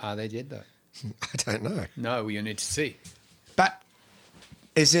people? Are they dead though? I don't know. No, you need to see. But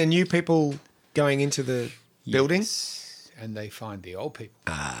is there new people going into the building? Yes. And they find the old people.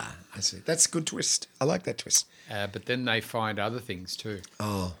 I see. That's a good twist. I like that twist. But then they find other things too.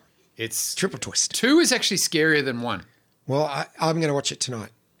 Oh, It's triple twist. two is actually scarier than one. Well, I'm going to watch it tonight.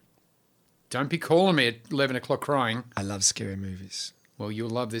 Don't be calling me at 11 o'clock crying. I love scary movies. Well, you'll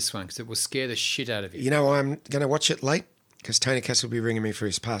love this one because it will scare the shit out of you. You know why I'm going to watch it late? Because Tony Cass will be ringing me for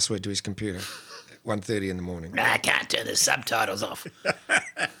his password to his computer at 1:30 in the morning. I can't turn the subtitles off.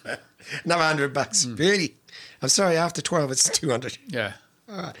 Another $100. Beauty. I'm sorry, after 12, it's 200. Yeah.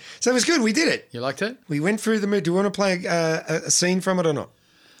 All right. So it was good. We did it. You liked it? We went through the movie. Do you want to play a scene from it or not?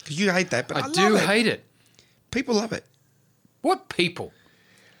 Because you hate that, but I I love do it. hate it. People love it. What people?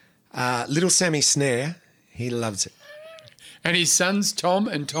 Little Sammy Snare, he loves it. And his sons, Tom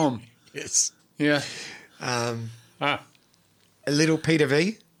and Tom. Yes. Yeah. Little Peter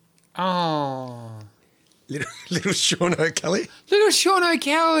V, Oh. little Sean O'Kelly. Little Sean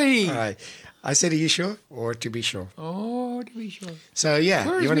O'Kelly. All right. I said, are you sure? Or to be sure? Oh, to be sure. So, yeah,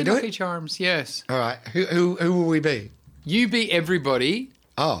 Where is you want me to do Lucky it? Charms? Yes. All right. Who will we be? You be everybody,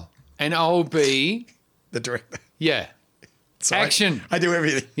 Oh, and I'll be, the director. yeah. So Action. I do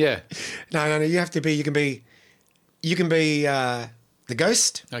everything. Yeah. No. You have to be. You can be the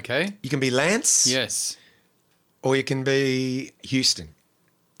ghost. Okay. You can be Lance. Yes. Or you can be Houston.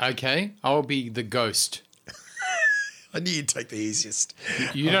 Okay. I'll be the ghost. I knew you'd take the easiest.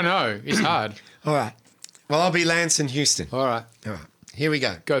 You don't know. It's hard. All right. Well, I'll be Lance and Houston. All right. All right. Here we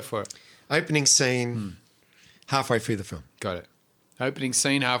go. Go for it. Opening scene. Halfway through the film. Got it. Opening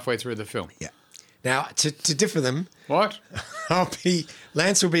scene halfway through the film. Yeah. Now, to differ them, What?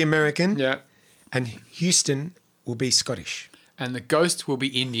 Lance will be American. Yeah. And Houston will be Scottish. And the ghost will be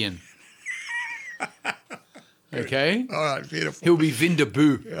Indian. Okay. All right, beautiful. He'll be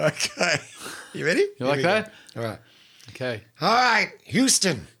Vindaboo. Okay. You ready? You like that? All right. Okay. All right,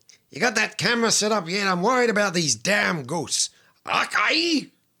 Houston. You got that camera set up yet? I'm worried about these damn ghosts. Okay.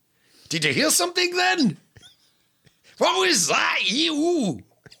 Did you hear something then? What was that? You?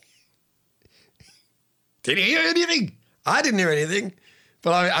 Did you hear anything? I didn't hear anything,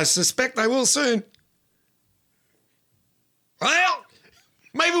 but I suspect I will soon. Well,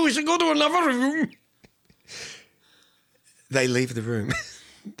 maybe we should go to another room. They leave the room.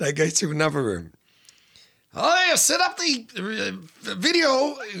 They go to another room. Oh, yeah, set up the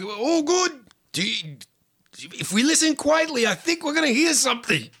video. All good. If we listen quietly, I think we're going to hear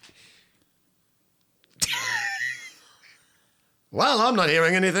something. Well, I'm not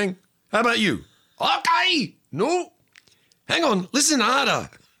hearing anything. How about you? Okay. No. Hang on. Listen harder.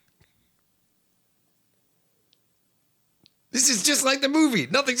 This is just like the movie.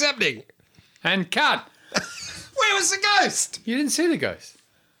 Nothing's happening. And cut. Where was the ghost? You didn't see the ghost.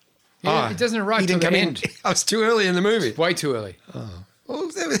 It doesn't arrive He till didn't the come end. in. I was too early in the movie. Way too early.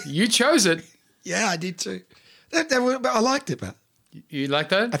 Oh, You chose it. yeah, I did too. I liked it, but You like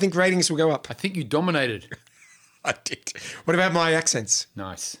that? I think ratings will go up. I think you dominated. I did. What about my accents?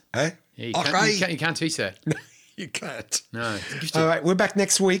 Nice. Eh? Yeah, you, Okay. you can't teach that. You can't. No. All right, we're back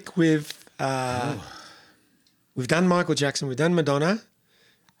next week with. We've done Michael Jackson. We've done Madonna.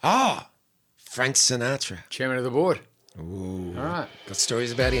 Frank Sinatra. Chairman of the board. Ooh. All right. Got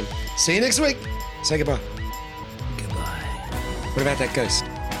stories about him. See you next week. Say goodbye. Goodbye. What about that ghost?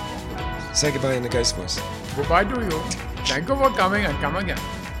 Say goodbye in the ghost voice. Goodbye to you. Thank you for coming and come again.